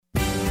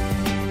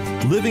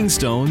Living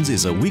Stones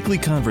is a weekly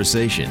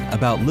conversation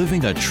about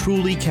living a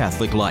truly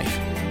Catholic life.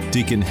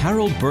 Deacon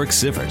Harold Burke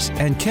Sivers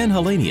and Ken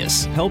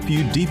Hallenius help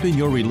you deepen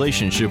your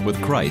relationship with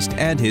Christ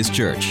and His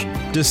Church,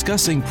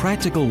 discussing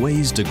practical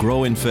ways to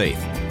grow in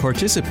faith,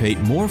 participate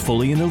more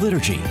fully in the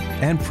liturgy,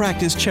 and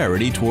practice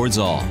charity towards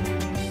all.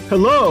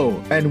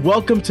 Hello, and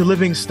welcome to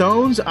Living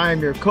Stones. I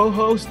am your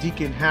co-host,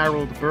 Deacon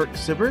Harold Burke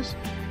Sivers,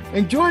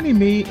 and joining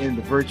me in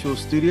the virtual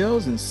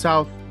studios in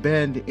South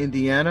Bend,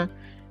 Indiana,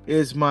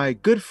 is my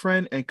good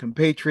friend and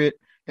compatriot,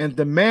 and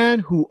the man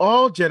who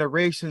all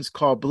generations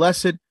call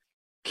blessed,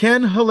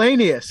 Ken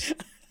Hallenius.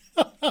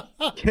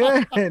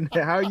 Ken,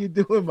 how you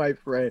doing, my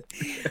friend?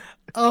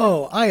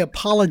 Oh, I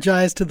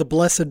apologize to the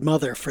Blessed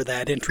Mother for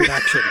that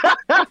introduction.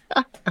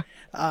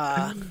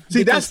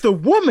 See, that's the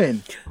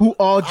woman who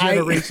all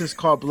generations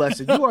call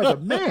blessed. You are the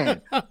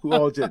man who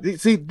all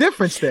see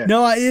difference there.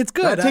 No, it's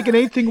good. Not taking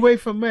anything away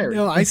from Mary.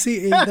 No, I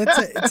see.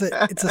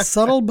 It's a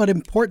subtle but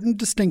important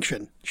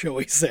distinction, shall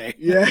we say?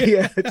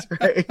 Yeah, that's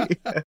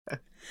right.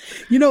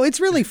 You know, it's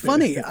really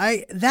funny.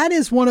 That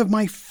is one of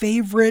my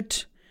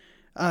favorite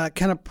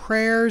kind of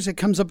prayers. It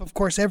comes up, of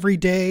course, every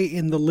day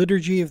in the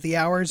Liturgy of the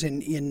Hours,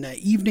 in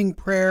evening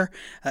prayer.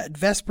 At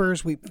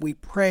Vespers, we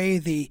pray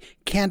the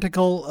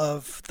Canticle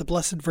of the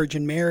Blessed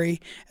Virgin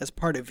Mary as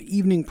part of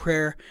evening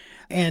prayer.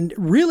 And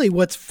really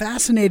what's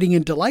fascinating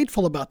and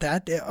delightful about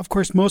that, of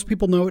course, most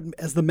people know it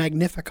as the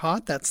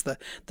Magnificat. That's the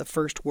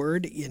first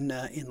word in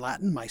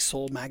Latin. My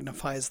soul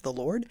magnifies the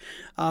Lord.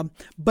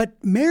 But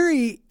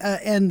Mary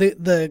and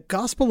the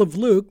Gospel of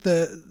Luke,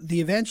 the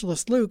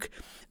evangelist Luke,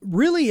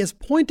 really is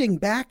pointing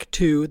back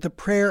to the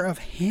prayer of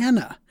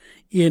Hannah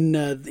in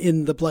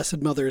the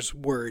Blessed Mother's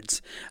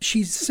words.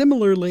 She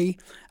similarly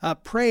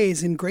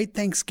prays in great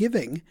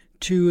thanksgiving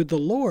to the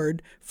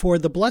Lord for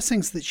the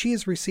blessings that she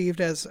has received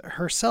as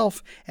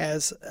herself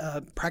as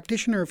a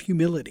practitioner of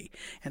humility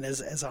and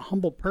as a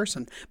humble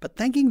person, but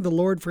thanking the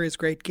Lord for his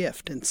great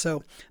gift. And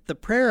so the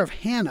prayer of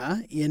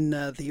Hannah in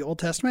the Old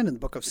Testament, in the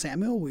book of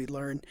Samuel, we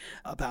learn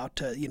about,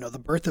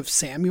 the birth of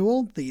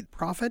Samuel, the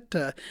prophet,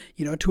 to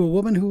a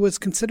woman who was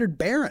considered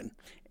barren.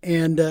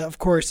 And, of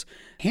course,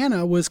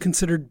 Hannah was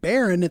considered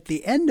barren at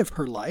the end of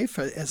her life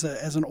as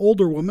an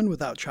older woman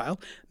without child.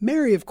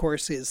 Mary, of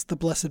course, is the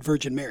Blessed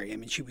Virgin Mary. I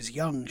mean, she was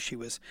young.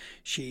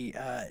 She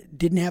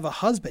didn't have a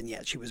husband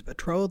yet. She was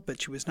betrothed,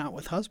 but she was not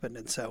with husband.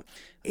 And so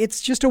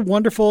it's just a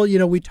wonderful,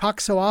 we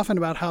talk so often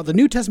about how the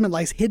New Testament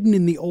lies hidden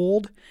in the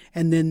Old,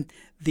 and then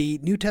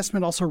the New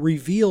Testament also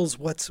reveals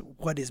what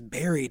is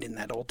buried in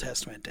that Old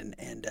Testament.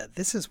 And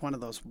this is one of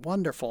those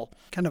wonderful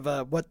kind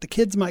of what the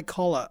kids might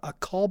call a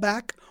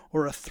callback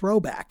or a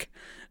throwback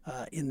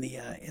in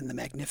the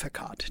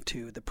Magnificat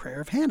to the prayer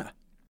of Hannah.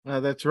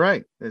 That's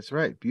right. That's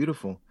right.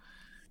 Beautiful.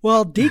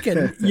 Well,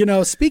 Deacon,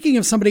 speaking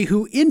of somebody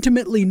who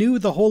intimately knew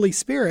the Holy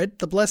Spirit,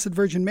 the Blessed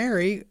Virgin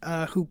Mary,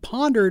 who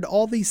pondered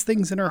all these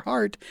things in her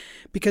heart,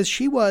 because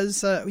she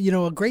was,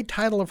 a great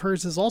title of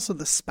hers is also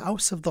the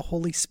spouse of the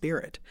Holy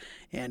Spirit.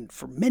 And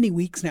for many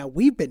weeks now,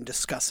 we've been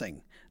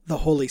discussing the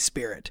Holy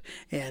Spirit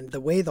and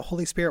the way the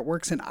Holy Spirit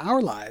works in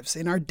our lives,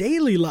 in our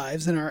daily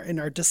lives, in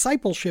our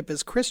discipleship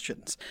as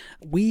Christians.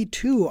 We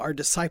too are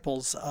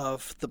disciples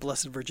of the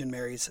Blessed Virgin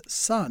Mary's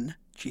Son,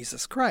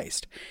 Jesus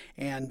Christ.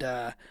 And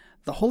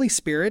the Holy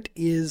Spirit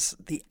is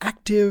the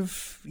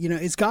active,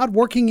 is God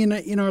working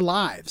in our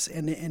lives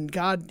and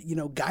God,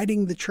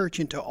 guiding the church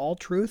into all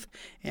truth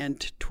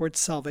and towards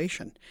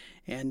salvation.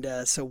 And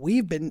so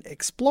we've been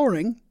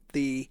exploring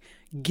the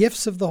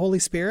gifts of the Holy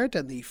Spirit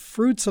and the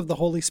fruits of the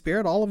Holy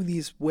Spirit, all of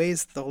these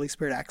ways that the Holy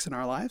Spirit acts in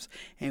our lives.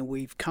 And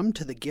we've come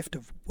to the gift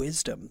of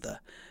wisdom,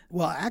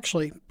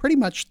 pretty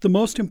much the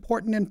most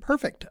important and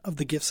perfect of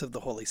the gifts of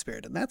the Holy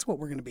Spirit. And that's what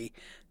we're going to be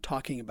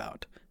talking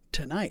about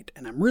tonight.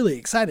 And I'm really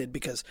excited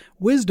because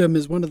wisdom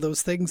is one of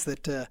those things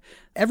that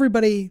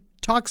everybody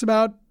talks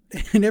about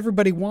and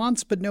everybody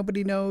wants, but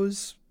nobody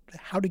knows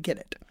how to get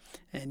it.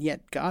 And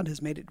yet God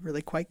has made it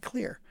really quite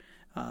clear.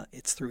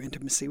 It's through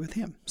intimacy with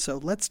him. So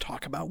let's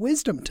talk about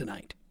wisdom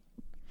tonight.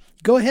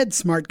 Go ahead,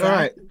 smart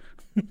guy.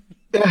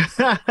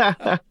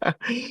 All right.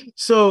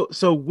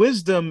 So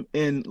wisdom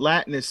in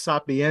Latin is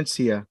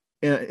sapientia.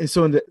 And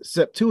so in the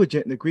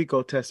Septuagint, in the Greek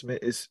Old Testament,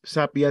 is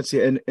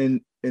sapientia.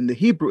 And in the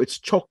Hebrew, it's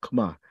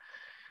chokmah,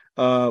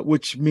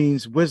 which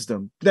means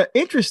wisdom. Now,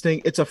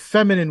 interesting, it's a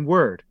feminine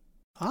word.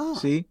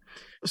 See?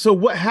 So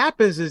what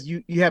happens is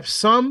you have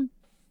some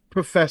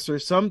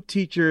professors, some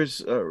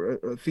teachers,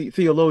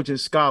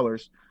 theologians,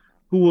 scholars,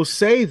 who will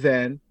say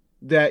then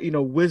that,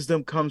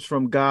 wisdom comes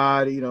from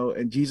God,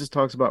 and Jesus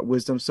talks about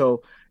wisdom.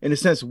 So in a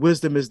sense,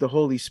 wisdom is the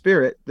Holy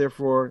Spirit.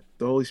 Therefore,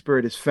 the Holy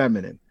Spirit is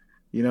feminine,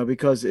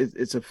 because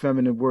it's a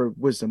feminine word,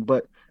 wisdom.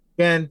 But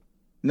again,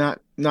 not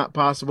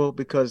possible,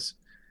 because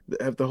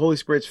if the Holy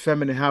Spirit's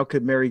feminine, how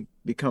could Mary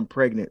become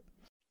pregnant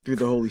through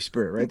the Holy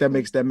Spirit, right? That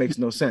makes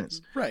no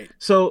sense. Right.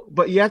 So,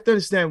 but you have to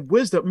understand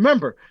wisdom.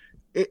 Remember,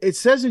 it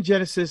says in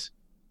Genesis,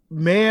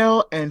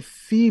 male and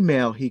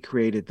female, he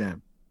created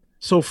them.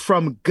 So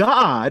from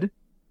God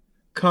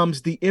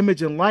comes the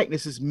image and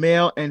likeness as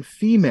male and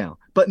female,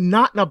 but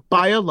not in a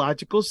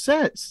biological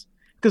sense.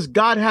 because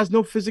God has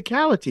no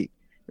physicality,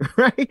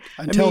 right?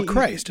 Until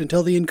Christ,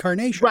 until the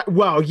incarnation. Right.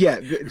 Well, yeah,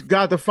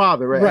 God the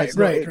Father, right?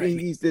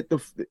 Right.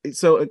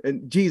 So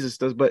and Jesus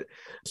does, but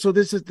so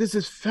this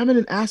is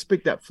feminine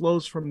aspect that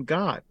flows from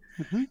God,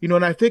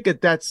 and I think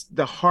that's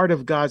the heart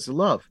of God's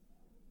love.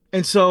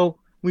 And so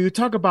when you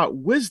talk about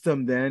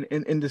wisdom, then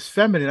in this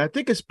feminine, I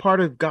think it's part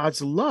of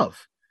God's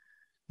love.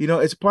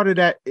 It's part of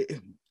that.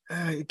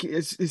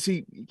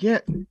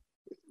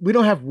 We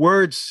don't have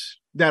words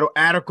that'll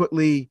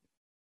adequately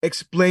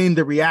explain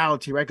the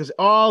reality, right? Because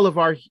all of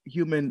our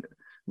human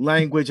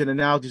language and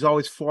analogies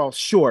always fall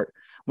short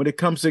when it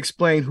comes to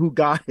explain who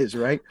God is,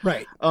 right?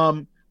 Right.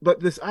 But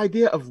this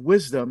idea of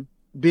wisdom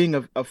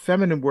being a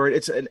feminine word,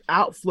 it's an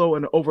outflow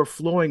and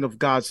overflowing of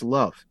God's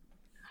love.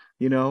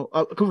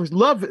 Because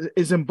love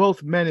is in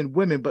both men and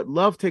women, but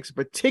love takes a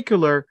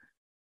particular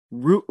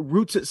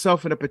roots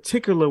itself in a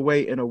particular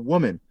way in a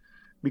woman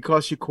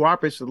because she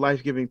cooperates with the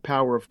life-giving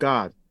power of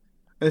God.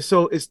 And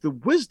so it's the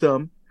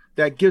wisdom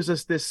that gives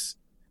us this,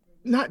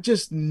 not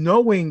just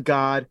knowing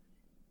God,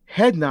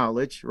 head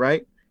knowledge,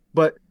 right?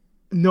 But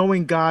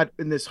knowing God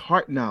in this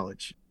heart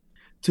knowledge,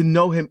 to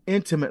know him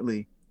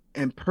intimately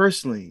and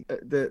personally.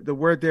 The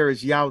word there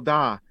is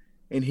yaudah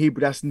in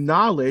Hebrew. That's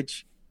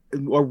knowledge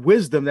or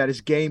wisdom that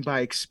is gained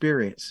by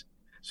experience.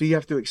 So you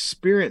have to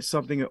experience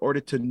something in order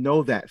to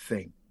know that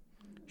thing.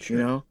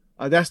 Sure.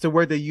 That's the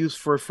word they use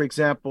for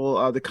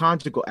example, the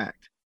conjugal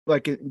act.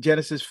 Like in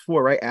Genesis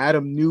 4, right?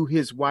 Adam knew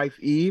his wife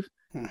Eve,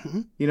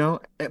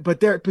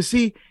 but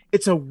see,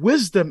 it's a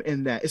wisdom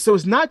in that. So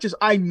it's not just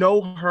I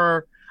know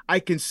her, I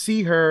can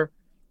see her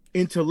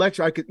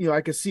intellectual,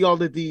 I can see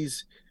all of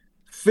these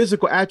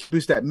physical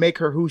attributes that make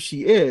her who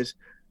she is.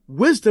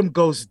 Wisdom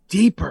goes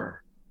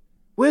deeper.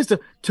 Wisdom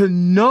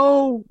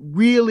to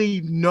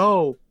really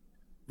know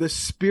the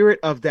spirit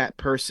of that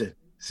person.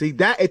 See,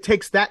 that it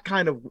takes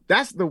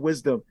that's the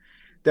wisdom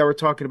that we're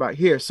talking about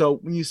here. So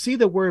when you see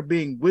the word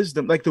being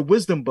wisdom, like the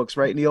wisdom books,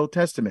 right, in the Old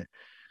Testament,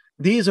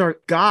 these are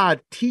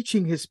God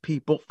teaching his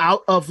people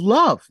out of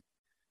love.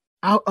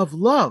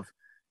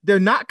 They're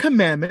not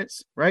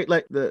commandments, right?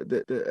 Like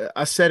the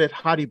Aseret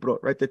Hadibrot,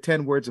 right? The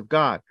 10 words of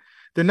God.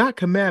 They're not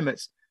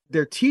commandments.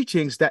 They're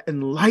teachings that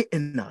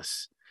enlighten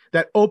us,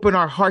 that open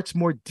our hearts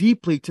more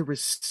deeply to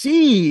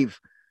receive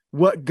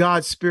what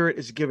God's Spirit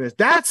is giving us.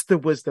 That's the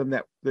wisdom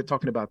that they're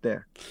talking about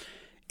there.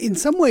 In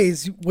some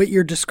ways, what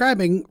you're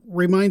describing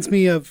reminds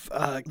me of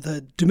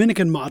the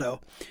Dominican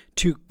motto,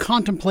 to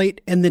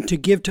contemplate and then to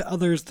give to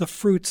others the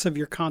fruits of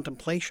your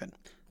contemplation.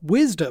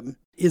 Wisdom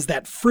is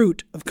that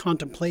fruit of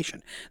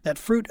contemplation, that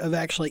fruit of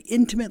actually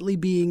intimately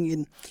being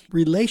in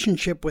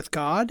relationship with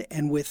God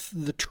and with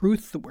the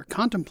truth that we're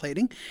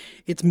contemplating.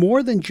 It's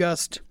more than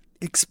just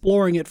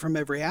exploring it from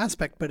every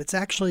aspect, but it's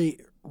actually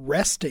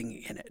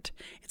resting in it.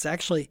 It's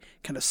actually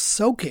kind of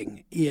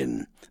soaking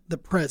in the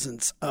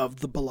presence of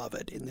the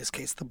beloved, in this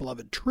case, the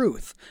beloved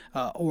truth,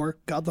 or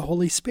God the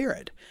Holy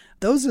Spirit.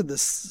 Those are the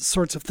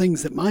sorts of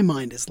things that my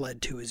mind is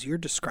led to as you're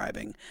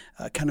describing.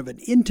 Kind of an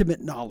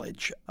intimate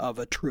knowledge of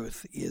a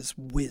truth is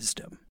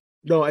wisdom.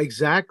 No,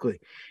 exactly.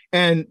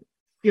 And,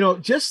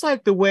 just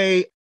like the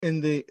way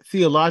in the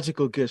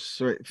theological gifts,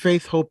 right,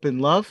 faith, hope,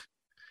 and love,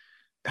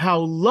 how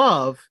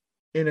love,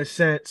 in a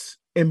sense,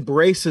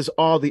 embraces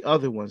all the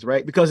other ones,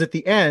 right? Because at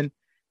the end,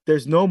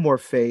 there's no more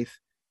faith,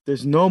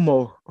 there's no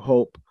more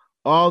hope.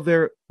 All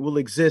there will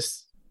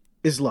exist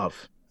is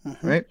love,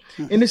 right?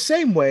 In the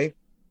same way,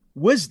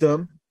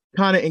 wisdom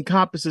kind of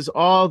encompasses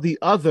all the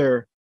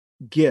other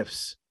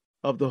gifts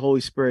of the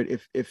Holy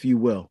Spirit, if you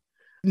will.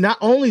 Not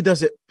only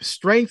does it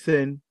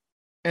strengthen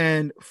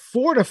and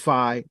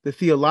fortify the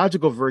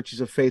theological virtues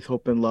of faith,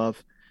 hope, and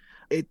love,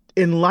 it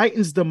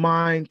enlightens the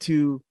mind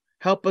to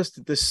help us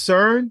to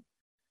discern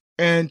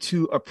and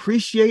to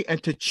appreciate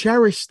and to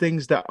cherish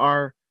things that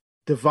are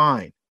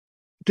divine,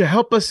 to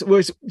help us.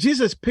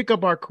 Jesus, pick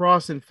up our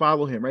cross and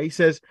follow him, right? He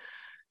says,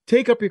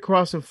 take up your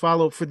cross and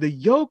follow, for the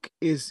yoke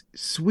is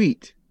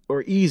sweet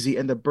or easy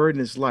and the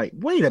burden is light.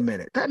 Wait a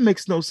minute, that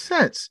makes no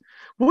sense.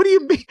 What do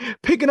you mean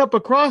picking up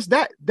a cross?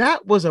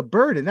 That was a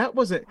burden. That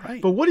wasn't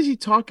right. But what is he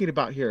talking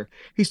about here?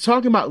 He's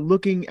talking about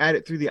looking at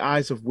it through the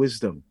eyes of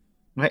wisdom,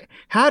 right?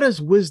 How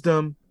does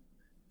wisdom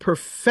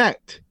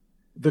perfect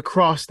the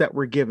cross that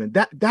we're given?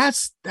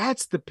 That's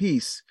the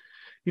piece,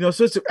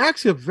 so it's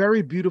actually a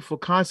very beautiful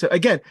concept.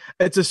 Again,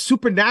 it's a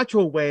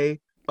supernatural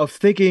way of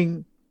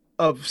thinking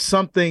of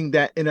something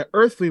that in an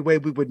earthly way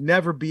we would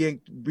never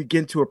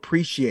begin to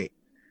appreciate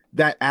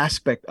that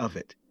aspect of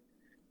it,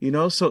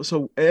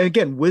 so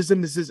again,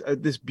 wisdom is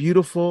this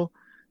beautiful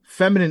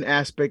feminine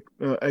aspect,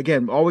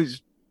 again,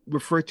 always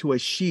referred to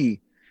as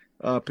she,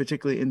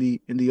 particularly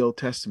in the Old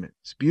Testament.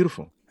 It's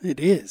beautiful. It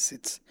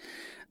is.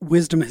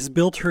 Wisdom has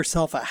built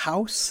herself a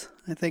house,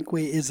 I think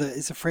is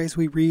a phrase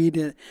we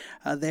read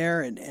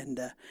there. And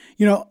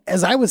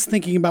as I was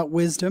thinking about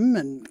wisdom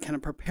and kind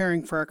of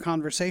preparing for our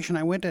conversation,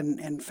 I went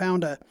and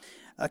found a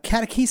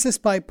catechesis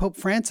by Pope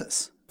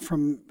Francis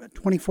from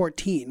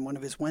 2014, one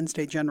of his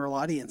Wednesday general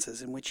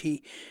audiences, in which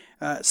he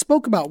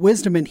spoke about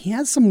wisdom, and he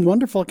has some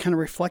wonderful kind of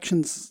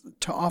reflections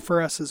to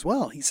offer us as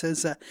well. He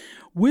says,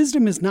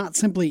 wisdom is not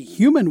simply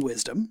human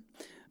wisdom,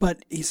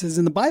 but he says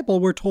in the Bible,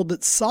 we're told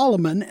that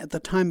Solomon, at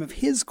the time of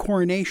his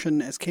coronation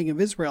as king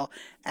of Israel,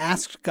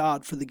 asked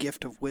God for the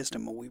gift of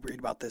wisdom. We read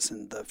about this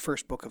in the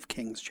first book of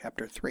Kings,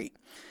 chapter 3.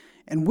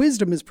 And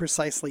wisdom is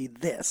precisely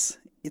this.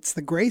 It's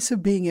the grace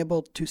of being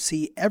able to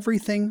see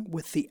everything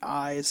with the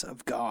eyes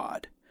of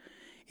God.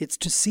 It's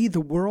to see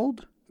the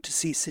world, to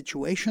see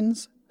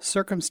situations,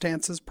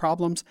 circumstances,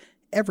 problems,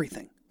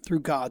 everything through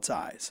God's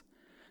eyes.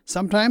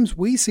 Sometimes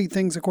we see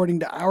things according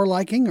to our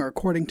liking or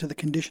according to the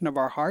condition of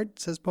our heart,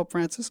 says Pope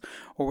Francis,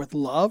 or with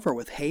love or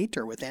with hate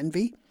or with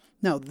envy.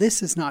 No,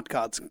 this is not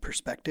God's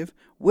perspective.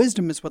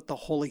 Wisdom is what the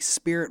Holy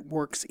Spirit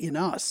works in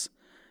us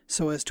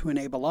so as to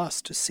enable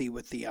us to see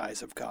with the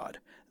eyes of God.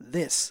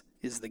 This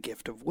is the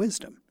gift of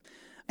wisdom.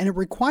 And it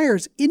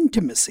requires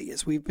intimacy,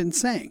 as we've been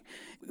saying.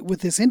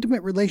 With this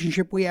intimate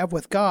relationship we have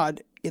with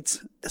God,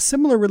 it's a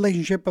similar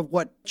relationship of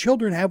what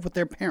children have with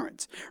their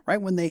parents,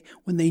 right? When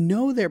they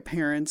know their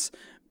parents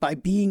by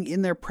being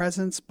in their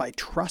presence, by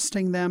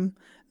trusting them,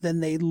 then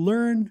they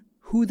learn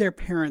who their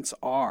parents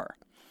are.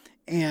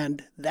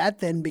 And that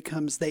then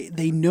becomes,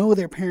 they know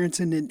their parents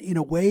in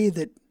a way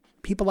that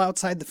people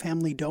outside the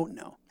family don't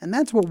know. And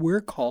that's what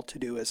we're called to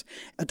do as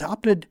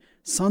adopted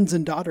sons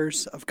and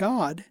daughters of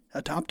God,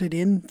 adopted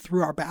in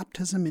through our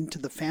baptism into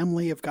the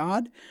family of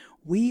God.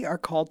 We are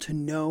called to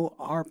know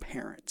our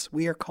parents.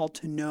 We are called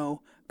to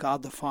know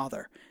God the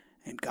Father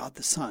and God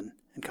the Son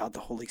and God the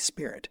Holy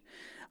Spirit.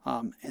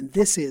 And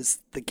this is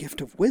the gift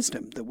of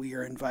wisdom that we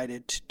are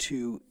invited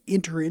to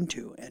enter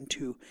into and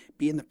to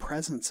be in the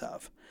presence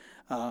of.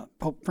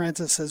 Pope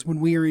Francis says, when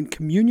we are in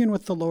communion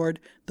with the Lord,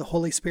 the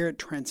Holy Spirit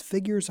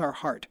transfigures our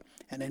heart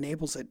and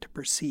enables it to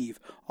perceive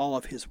all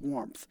of his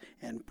warmth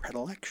and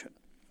predilection.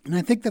 And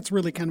I think that's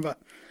really kind of a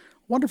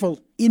wonderful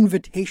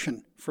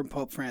invitation from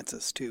Pope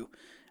Francis to,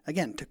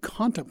 again, to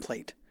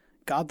contemplate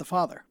God the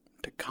Father,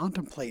 to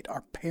contemplate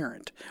our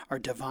parent, our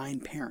divine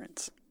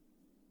parents.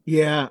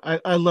 Yeah,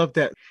 I love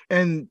that.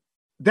 And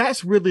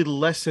that's really the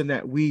lesson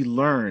that we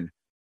learn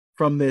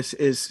from this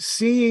is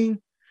seeing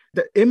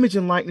the image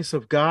and likeness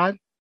of God.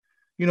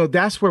 You know,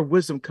 that's where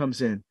wisdom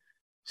comes in.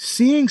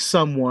 Seeing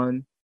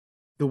someone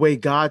the way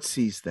God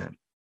sees them,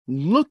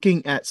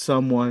 looking at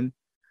someone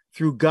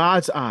through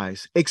God's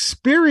eyes,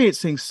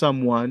 experiencing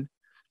someone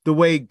the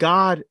way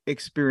God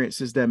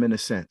experiences them in a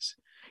sense.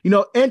 You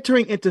know,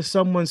 entering into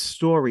someone's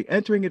story,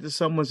 entering into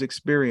someone's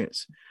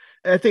experience.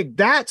 And I think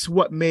that's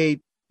what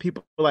made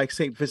people like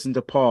St. Vincent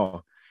de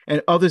Paul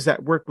and others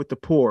that work with the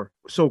poor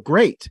so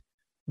great,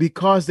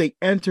 because they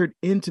entered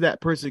into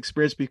that person's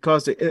experience,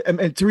 because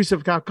and Teresa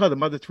of Calcutta,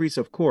 Mother Teresa,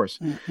 of course,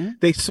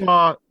 they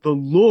saw the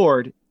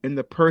Lord in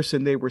the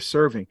person they were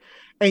serving.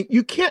 And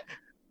you can't,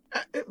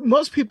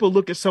 most people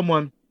look at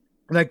someone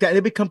like that, and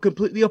they become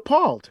completely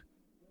appalled.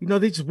 You know,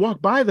 they just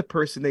walk by the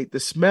person, the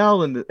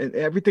smell and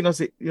everything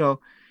else,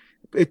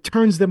 it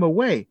turns them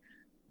away.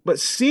 But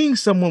seeing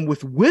someone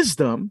with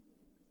wisdom,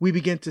 we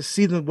begin to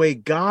see them the way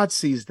God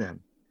sees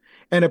them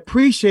and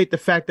appreciate the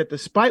fact that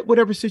despite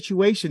whatever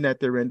situation that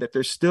they're in, that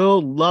they're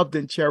still loved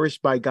and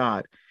cherished by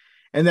God,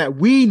 and that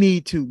we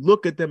need to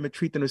look at them and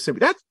treat them the same.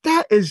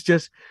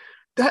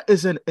 That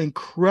is an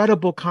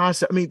incredible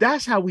concept. I mean,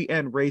 that's how we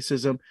end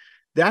racism.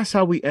 That's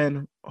how we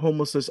end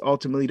homelessness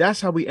ultimately.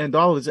 That's how we end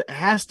all of this. It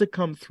has to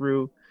come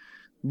through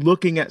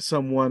looking at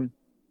someone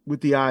with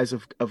the eyes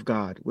of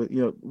God,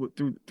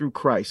 through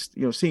Christ,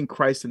 seeing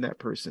Christ in that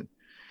person.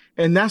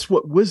 And that's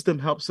what wisdom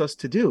helps us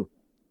to do.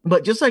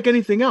 But just like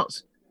anything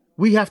else,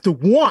 we have to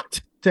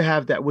want to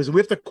have that wisdom. We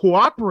have to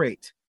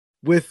cooperate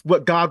with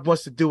what God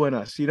wants to do in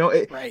us,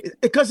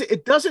 because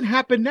it doesn't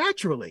happen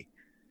naturally,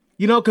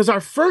 because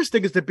our first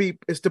thing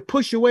is to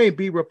push away and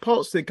be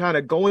repulsed and kind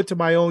of go into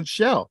my own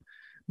shell.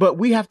 But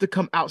we have to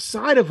come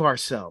outside of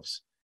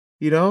ourselves,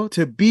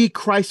 to be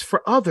Christ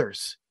for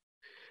others.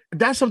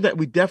 That's something that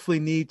we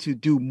definitely need to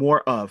do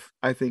more of,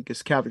 I think,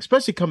 as Catholics,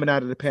 especially coming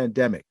out of the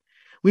pandemic.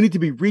 We need to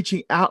be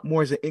reaching out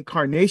more as an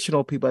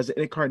incarnational people, as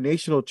an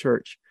incarnational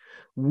church,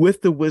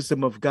 with the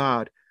wisdom of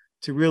God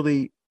to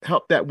really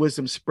help that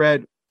wisdom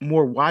spread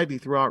more widely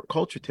throughout our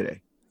culture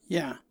today.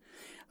 Yeah.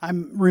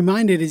 I'm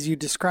reminded as you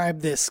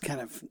describe this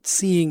kind of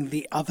seeing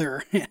the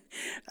other,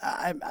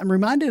 I'm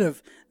reminded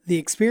of the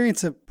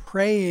experience of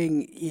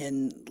praying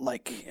in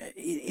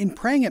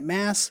praying at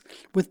Mass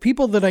with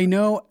people that I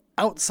know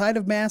outside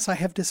of Mass I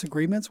have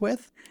disagreements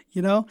with,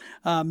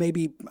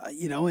 maybe,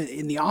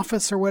 in the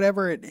office or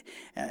whatever,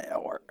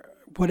 or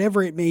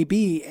whatever it may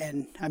be.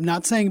 And I'm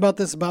not saying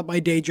about my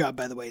day job,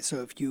 by the way.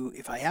 So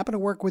if I happen to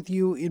work with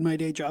you in my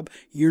day job,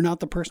 you're not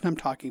the person I'm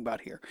talking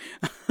about here.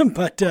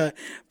 But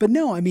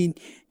no, I mean,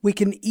 we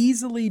can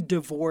easily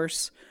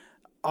divorce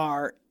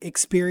our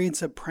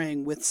experience of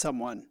praying with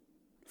someone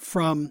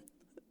from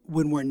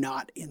when we're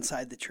not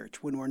inside the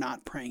church, when we're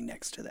not praying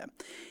next to them.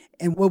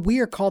 And what we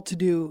are called to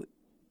do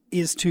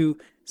is to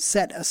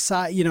set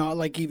aside,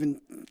 like even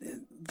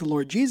the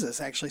Lord Jesus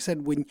actually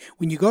said, when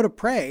you go to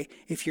pray,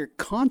 if you're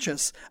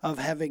conscious of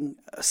having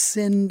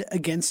sinned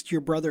against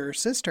your brother or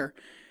sister,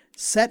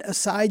 set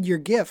aside your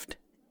gift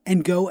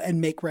and go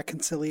and make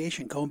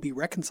reconciliation. Go and be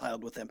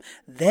reconciled with them.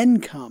 Then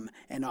come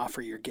and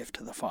offer your gift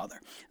to the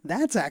Father.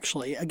 That's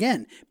actually,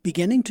 again,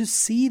 beginning to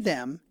see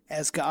them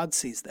as God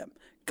sees them.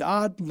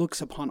 God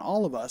looks upon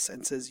all of us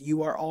and says,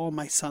 you are all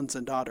my sons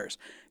and daughters.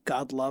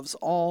 God loves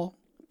all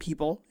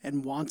people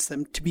and wants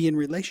them to be in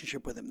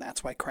relationship with him.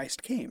 That's why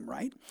Christ came,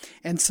 right?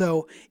 And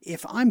so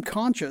if I'm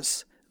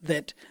conscious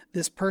that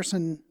this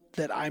person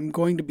that I'm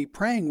going to be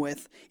praying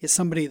with is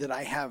somebody that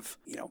I have,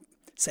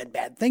 said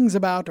bad things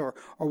about or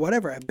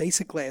whatever,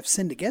 basically I've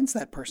sinned against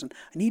that person,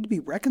 I need to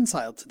be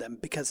reconciled to them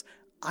because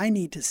I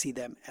need to see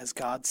them as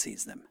God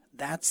sees them.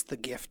 That's the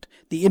gift,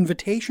 the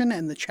invitation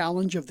and the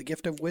challenge of the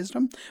gift of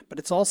wisdom, but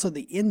it's also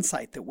the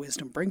insight that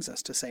wisdom brings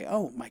us to say,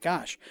 oh my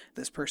gosh,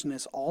 this person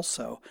is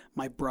also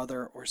my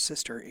brother or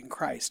sister in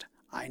Christ.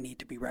 I need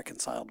to be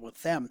reconciled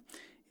with them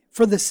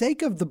for the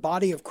sake of the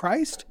body of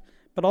Christ,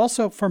 but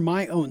also for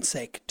my own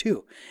sake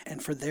too,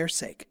 and for their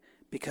sake,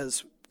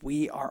 because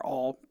we are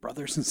all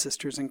brothers and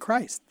sisters in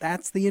Christ.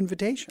 That's the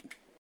invitation.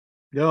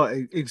 No,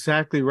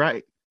 exactly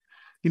right.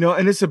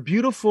 And it's a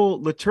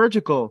beautiful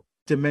liturgical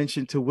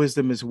dimension to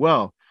wisdom as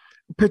well,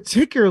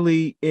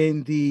 particularly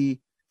in the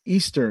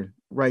Eastern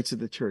rites of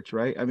the church,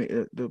 right? I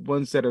mean, the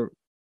ones that are,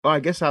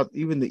 I guess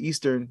even the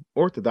Eastern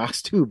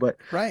Orthodox too, but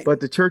right. But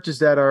the churches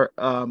that are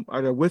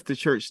with the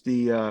church,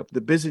 the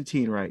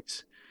Byzantine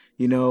rites,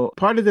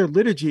 part of their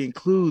liturgy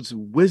includes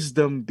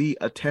wisdom be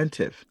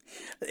attentive.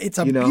 It's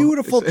a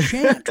beautiful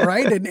chant,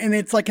 right? And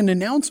it's like an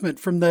announcement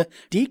from the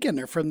deacon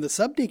or from the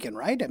subdeacon,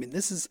 right? I mean,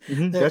 this is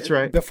that's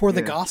right. Before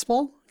the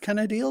gospel kind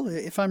of deal,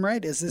 if I'm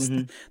right. Is this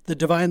the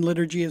divine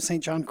liturgy of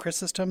St. John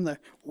Chrysostom, the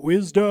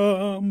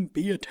wisdom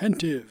be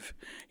attentive,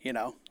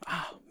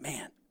 Oh,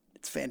 man,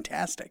 it's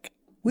fantastic.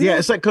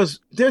 It's like,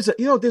 because there's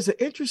an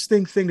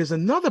interesting thing. There's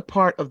another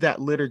part of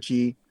that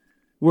liturgy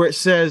where it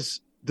says,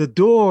 the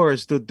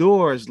doors,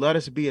 let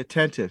us be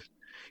attentive.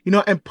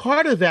 And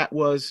part of that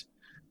was,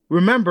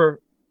 remember,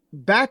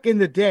 back in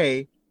the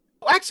day,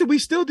 actually, we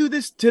still do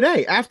this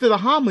today. After the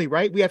homily,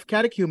 right? We have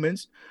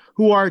catechumens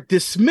who are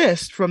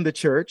dismissed from the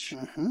church,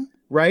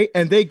 right?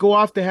 And they go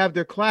off to have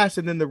their class,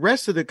 and then the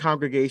rest of the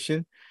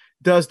congregation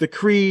does the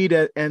creed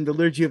and the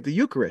liturgy of the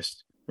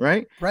Eucharist.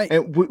 Right.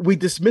 And we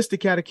dismissed the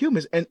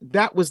catechumens. And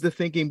that was the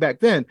thinking back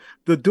then.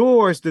 The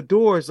doors,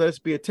 let us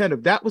be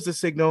attentive. That was the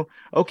signal.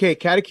 Okay,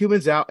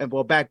 catechumens out. And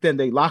well, back then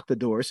they locked the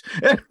doors.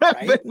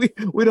 Right.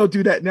 we don't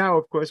do that now,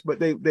 of course, but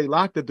they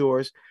locked the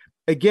doors.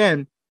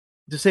 Again,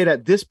 to say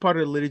that this part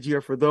of the liturgy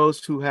are for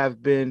those who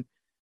have been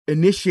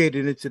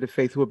initiated into the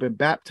faith, who have been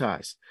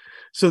baptized.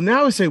 So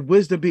now we say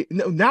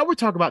now we're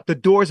talking about the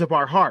doors of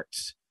our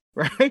hearts,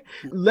 right?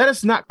 Let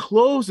us not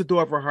close the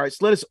door of our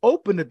hearts. Let us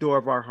open the door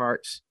of our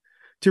hearts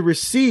to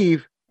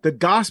receive the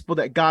gospel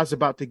that God's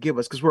about to give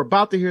us, because we're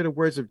about to hear the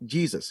words of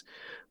Jesus.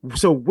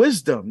 So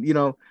wisdom,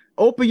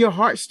 open your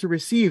hearts to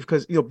receive,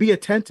 because, be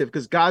attentive,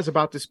 because God's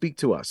about to speak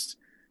to us,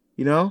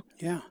 Yeah.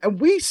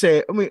 And we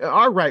say,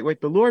 all right,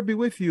 the Lord be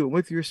with you and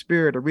with your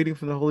spirit, a reading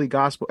from the Holy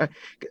Gospel.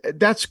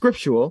 That's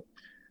scriptural,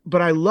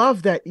 but I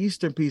love that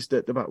Eastern piece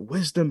about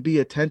wisdom, be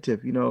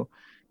attentive,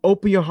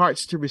 open your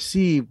hearts to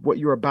receive what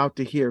you're about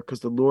to hear, because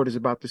the Lord is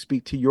about to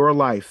speak to your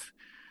life,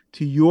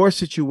 to your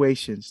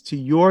situations, to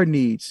your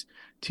needs,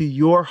 to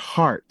your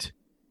heart,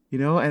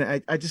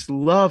 and I just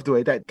love the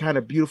way that kind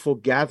of beautiful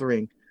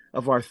gathering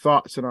of our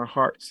thoughts and our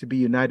hearts to be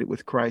united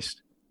with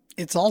Christ.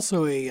 It's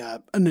also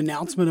an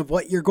announcement of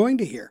what you're going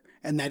to hear,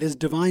 and that is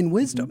divine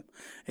wisdom.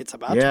 It's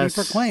about to be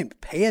proclaimed.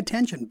 Pay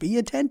attention, be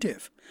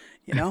attentive.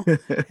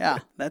 Yeah,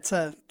 that's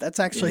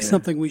actually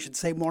something we should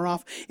say more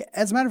often.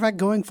 As a matter of fact,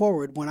 going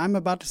forward, when I'm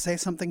about to say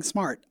something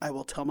smart, I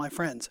will tell my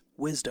friends,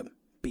 wisdom,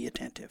 be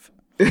attentive.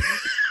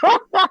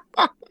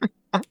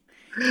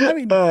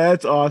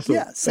 That's awesome.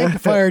 Yeah,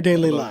 sanctify our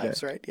daily lives,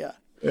 that. Right? Yeah.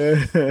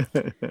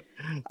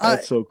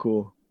 That's so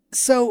cool.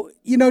 So,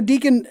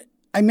 Deacon,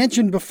 I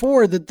mentioned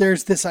before that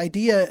there's this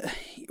idea,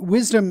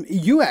 wisdom,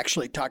 you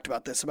actually talked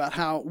about this, about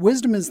how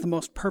wisdom is the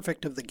most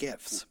perfect of the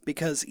gifts,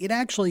 because it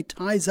actually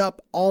ties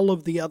up all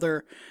of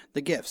the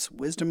gifts,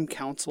 wisdom,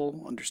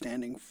 counsel,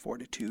 understanding,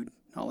 fortitude,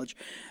 knowledge.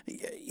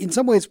 In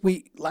some ways,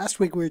 last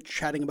week we were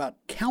chatting about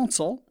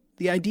counsel,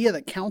 the idea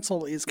that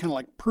counsel is kind of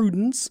like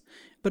prudence,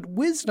 but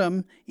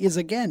wisdom is,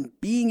 again,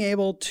 being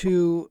able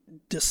to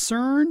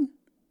discern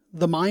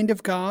the mind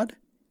of God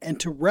and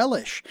to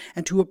relish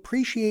and to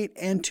appreciate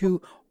and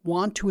to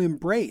want to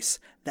embrace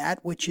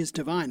that which is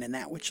divine and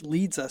that which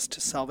leads us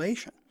to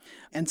salvation.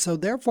 And so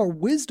therefore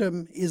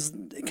wisdom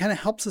kind of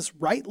helps us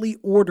rightly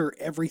order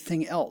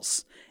everything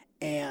else,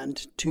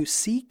 and to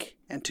seek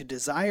and to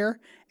desire,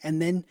 and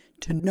then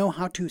to know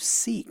how to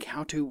seek,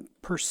 how to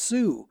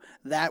pursue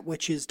that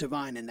which is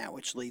divine and that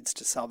which leads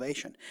to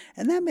salvation.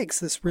 And that makes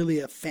this really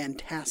a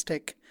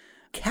fantastic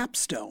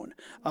capstone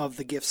of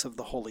the gifts of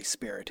the Holy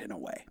Spirit in a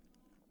way.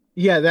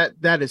 Yeah,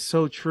 that is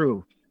so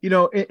true.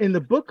 In the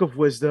book of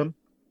wisdom,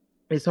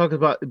 it talks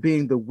about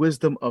being the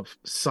wisdom of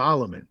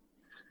Solomon.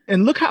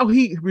 And look how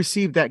he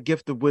received that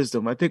gift of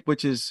wisdom, I think,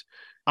 which is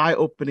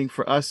eye-opening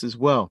for us as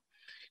well.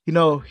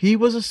 He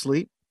was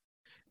asleep,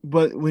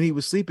 but when he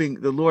was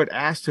sleeping, the Lord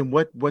asked him,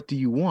 what do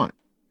you want?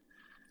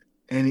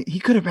 And he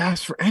could have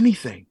asked for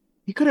anything.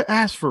 He could have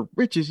asked for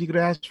riches. He could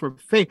have asked for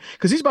fame,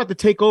 because he's about to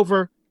take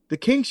over the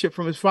kingship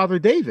from his father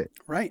David.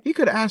 Right. He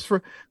could have asked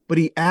for, but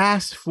he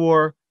asked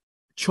for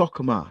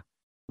chokmah,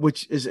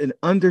 which is an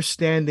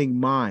understanding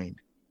mind,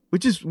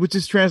 which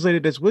is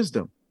translated as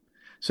wisdom,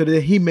 so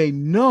that he may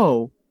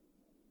know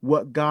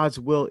what God's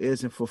will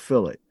is and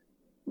fulfill it.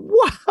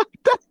 What?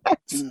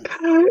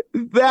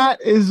 That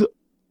is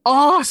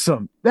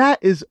awesome. That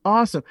is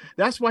awesome.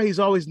 That's why he's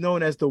always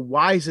known as the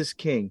wisest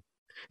king.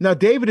 Now,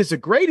 David is the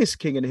greatest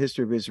king in the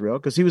history of Israel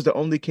because he was the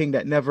only king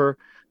that never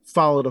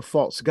followed a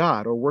false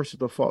god or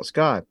worshiped a false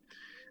god.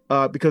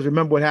 Because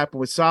remember what happened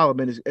with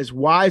Solomon. As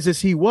wise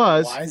as he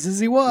was,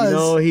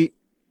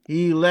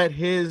 he let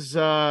his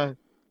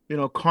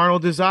carnal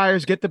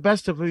desires get the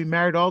best of him. He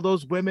married all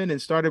those women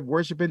and started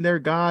worshiping their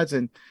gods,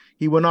 and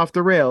he went off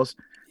the rails.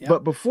 Yep.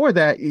 But before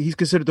that, he's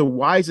considered the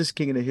wisest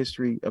king in the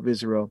history of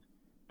Israel.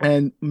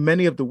 And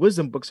many of the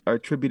wisdom books are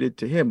attributed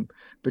to him,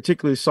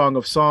 particularly Song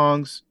of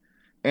Songs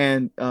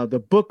and the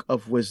Book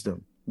of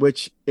Wisdom,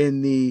 which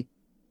in the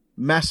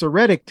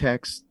Masoretic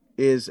text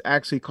is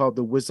actually called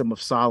the Wisdom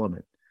of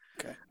Solomon.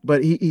 Okay.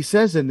 But he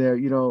says in there,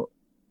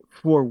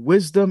 for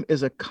wisdom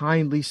is a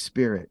kindly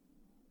spirit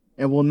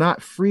and will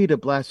not free the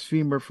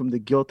blasphemer from the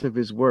guilt of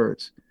his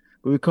words.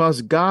 But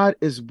because God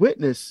is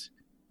witness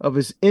of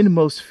his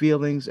inmost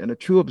feelings and a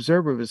true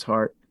observer of his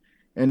heart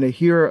and a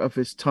hearer of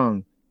his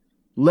tongue,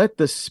 let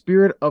the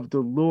spirit of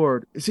the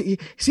Lord see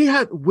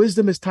how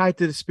wisdom is tied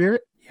to the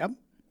spirit. Yep.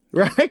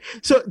 Right.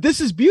 So this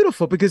is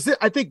beautiful because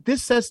I think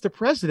this sets the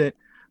precedent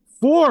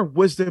for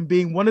wisdom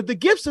being one of the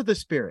gifts of the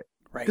spirit.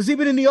 Right. Because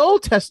even in the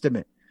Old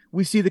Testament,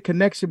 we see the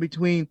connection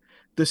between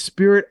the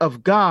spirit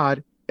of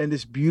God and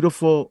this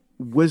beautiful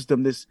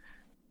wisdom, this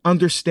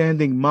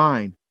understanding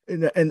mind.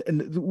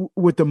 And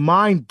with the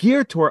mind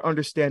geared toward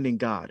understanding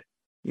God,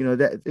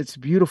 that it's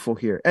beautiful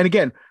here. And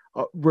again,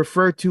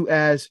 referred to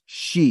as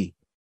she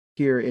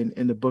here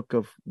in the Book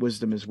of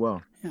Wisdom as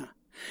well.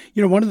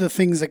 Yeah. One of the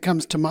things that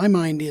comes to my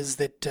mind is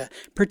that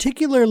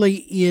particularly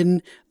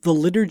in the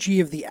Liturgy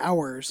of the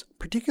Hours,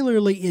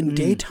 particularly in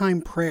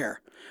daytime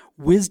prayer,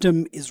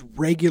 wisdom is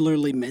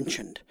regularly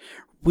mentioned.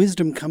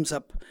 Wisdom comes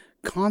up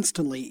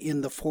constantly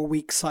in the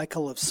 4-week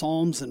cycle of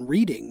Psalms and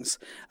readings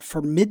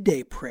for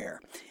midday prayer.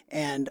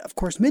 And of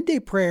course, midday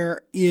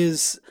prayer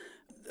is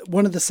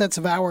one of the sets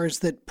of hours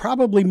that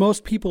probably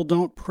most people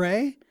don't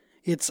pray.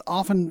 It's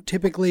often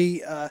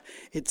typically,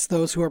 it's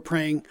those who are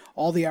praying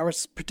all the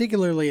hours,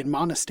 particularly in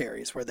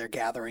monasteries where they're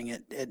gathering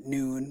at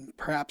noon,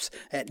 perhaps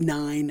at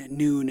 9,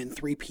 noon, and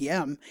 3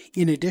 p.m.,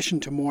 in addition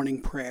to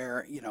morning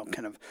prayer,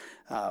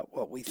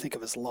 what we think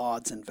of as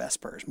lauds and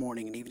vespers,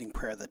 morning and evening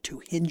prayer, the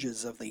two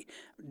hinges of the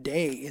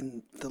day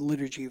in the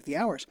Liturgy of the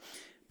Hours.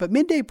 But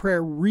midday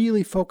prayer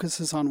really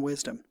focuses on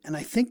wisdom. And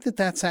I think that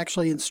that's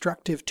actually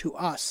instructive to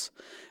us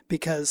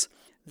because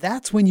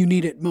that's when you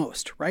need it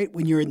most, right?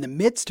 When you're in the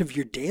midst of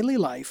your daily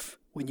life,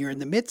 when you're in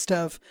the midst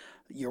of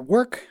your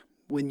work,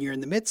 when you're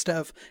in the midst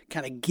of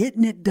kind of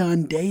getting it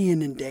done day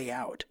in and day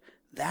out,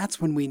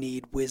 that's when we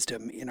need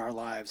wisdom in our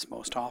lives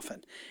most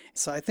often.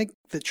 So I think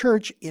the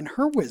church, in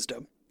her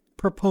wisdom,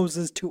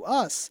 proposes to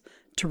us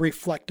to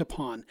reflect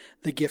upon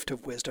the gift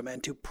of wisdom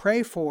and to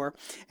pray for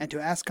and to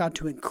ask God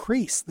to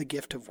increase the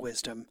gift of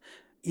wisdom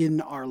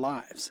in our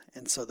lives,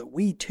 and so that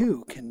we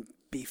too can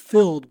be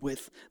filled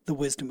with the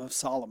wisdom of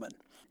Solomon.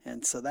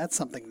 And so that's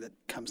something that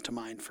comes to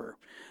mind for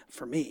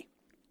me.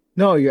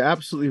 No, you're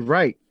absolutely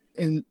right.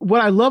 And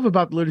what I love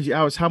about the Liturgy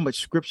Hour is how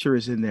much scripture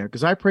is in there,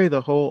 because I pray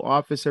the whole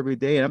office every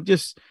day, and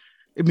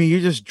you're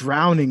just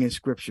drowning in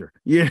scripture.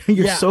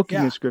 You're soaking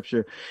in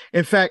scripture.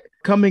 In fact,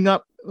 coming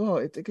up,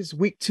 I think it's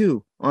week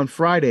 2 on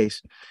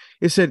Fridays,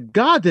 it said,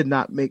 God did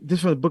not make,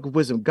 this from the Book of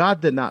Wisdom,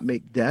 God did not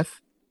make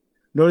death,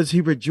 nor does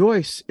he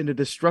rejoice in the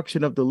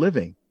destruction of the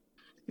living.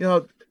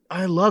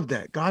 I love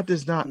that. God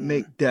does not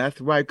make death,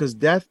 right? Because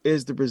death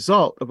is the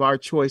result of our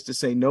choice to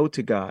say no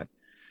to God.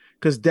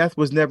 Because death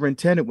was never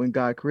intended when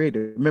God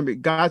created. Remember,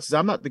 God says,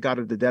 I'm not the God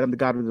of the dead, I'm the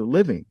God of the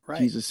living, right.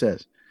 Jesus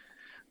says.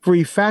 For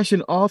he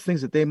fashioned all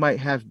things that they might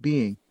have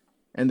being,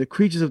 and the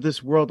creatures of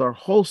this world are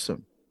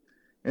wholesome.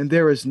 And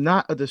there is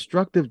not a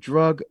destructive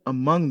drug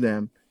among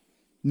them,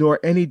 nor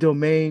any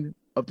domain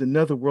of the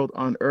netherworld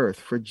on earth,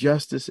 for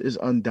justice is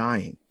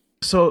undying.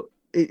 So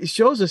it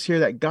shows us here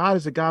that God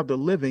is a God of the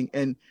living,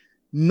 and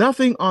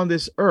nothing on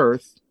this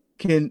earth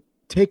can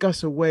take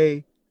us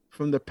away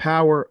from the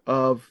power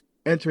of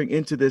entering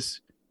into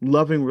this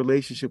loving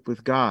relationship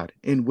with God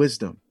in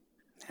wisdom.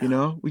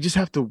 Yeah. We just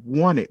have to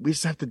want it. We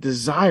just have to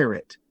desire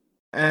it.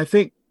 And I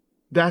think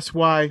that's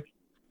why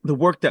the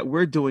work that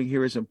we're doing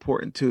here is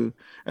important to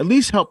at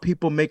least help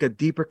people make a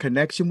deeper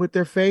connection with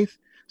their faith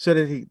so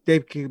that they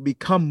can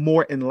become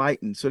more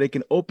enlightened, so they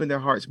can open their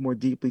hearts more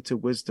deeply to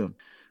wisdom,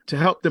 to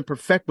help them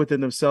perfect within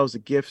themselves the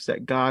gifts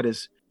that God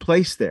has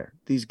placed there,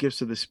 these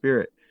gifts of the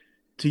Spirit,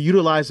 to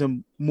utilize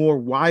them more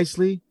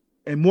wisely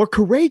and more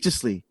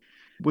courageously,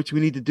 which we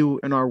need to do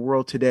in our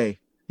world today.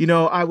 You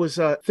know, I was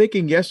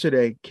thinking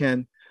yesterday,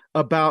 Ken,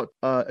 about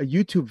a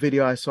YouTube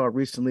video I saw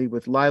recently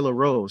with Lila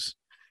Rose,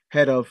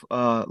 head of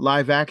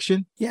Live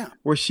Action,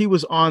 where she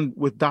was on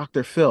with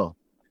Dr. Phil.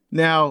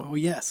 Now, oh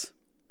yes,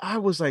 I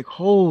was like,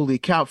 holy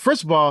cow.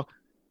 First of all,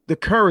 the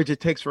courage it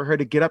takes for her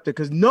to get up there,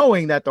 because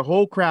knowing that the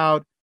whole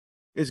crowd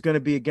is going to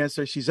be against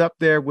her. She's up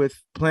there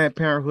with Planned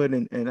Parenthood,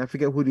 and I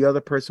forget who the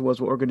other person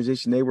was, what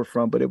organization they were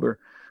from, but it were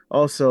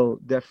also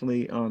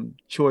definitely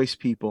choice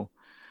people.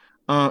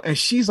 And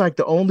she's like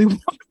the only one.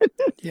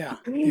 Yeah,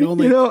 the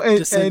only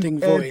dissenting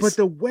voice. But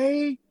the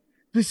way,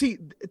 you see,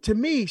 to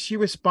me, she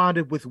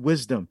responded with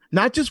wisdom,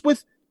 not just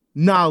with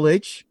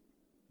knowledge,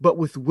 but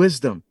with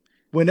wisdom.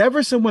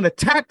 Whenever someone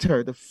attacked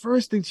her, the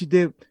first thing she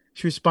did,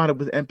 she responded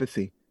with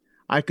empathy.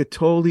 I could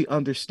totally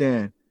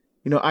understand.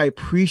 You know, I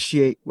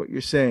appreciate what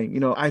you're saying. You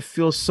know, I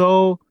feel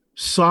so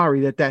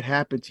sorry that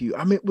happened to you.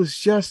 I mean, it was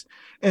just,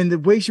 and the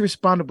way she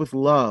responded with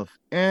love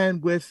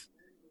and with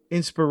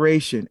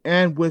inspiration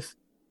and with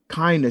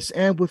kindness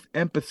and with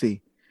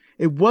empathy.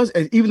 It was,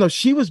 even though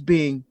she was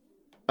being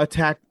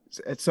attacked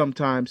at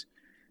sometimes,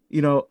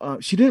 you know,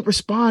 she didn't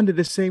respond in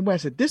the same way. I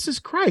said, this is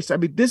Christ. I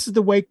mean, this is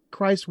the way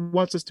Christ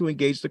wants us to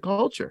engage the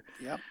culture.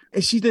 Yep.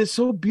 And she did it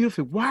so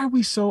beautifully. Why are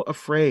we so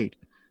afraid?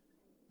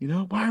 You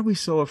know, why are we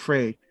so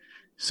afraid?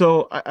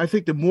 So I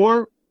think the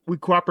more we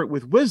cooperate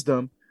with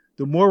wisdom,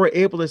 the more we're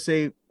able to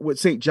say with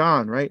St.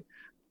 John, right?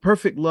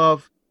 Perfect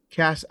love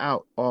casts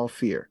out all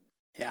fear.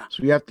 Yeah.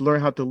 So we have to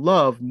learn how to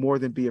love more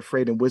than be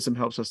afraid, and wisdom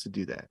helps us to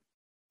do that.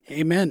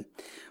 Amen.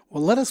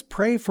 Well, let us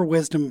pray for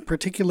wisdom,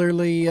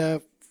 particularly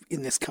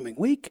in this coming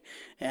week,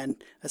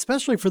 and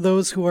especially for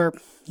those who are,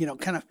 you know,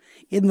 kind of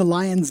in the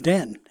lion's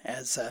den,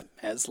 as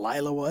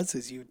Lila was,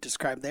 as you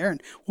described there.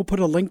 And we'll put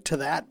a link to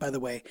that, by the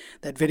way,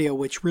 that video,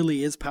 which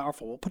really is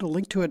powerful. We'll put a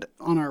link to it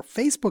on our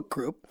Facebook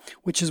group,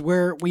 which is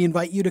where we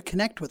invite you to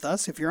connect with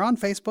us. If you're on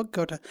Facebook,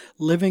 go to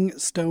Living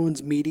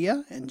Stones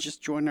Media and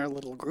just join our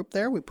little group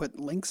there. We put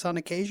links on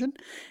occasion,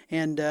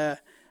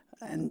 and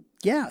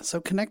yeah, so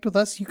connect with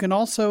us. You can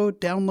also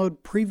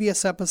download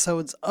previous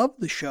episodes of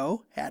the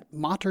show at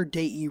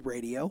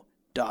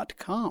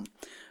materdeiradio.com.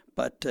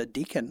 But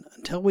Deacon,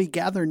 until we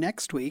gather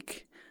next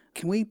week,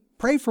 can we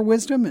pray for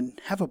wisdom and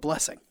have a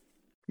blessing?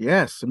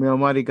 Yes. May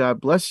Almighty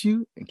God bless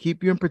you and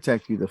keep you and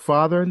protect you, the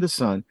Father and the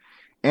Son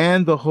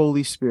and the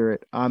Holy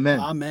Spirit. Amen.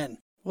 Amen.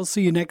 We'll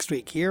see you next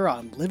week here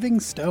on Living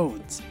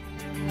Stones.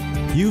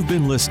 You've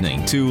been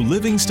listening to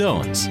Living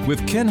Stones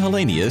with Ken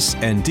Hallenius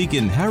and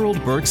Deacon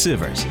Harold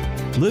Burke-Sivers.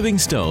 Living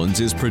Stones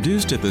is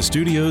produced at the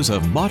studios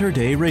of Mater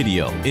Dei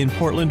Radio in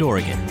Portland,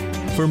 Oregon.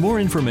 For more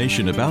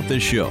information about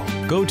this show,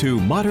 go to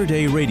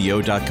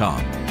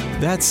materdeiradio.com.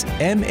 That's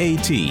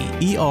MATERDEI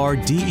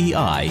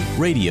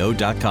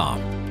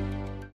radio.com.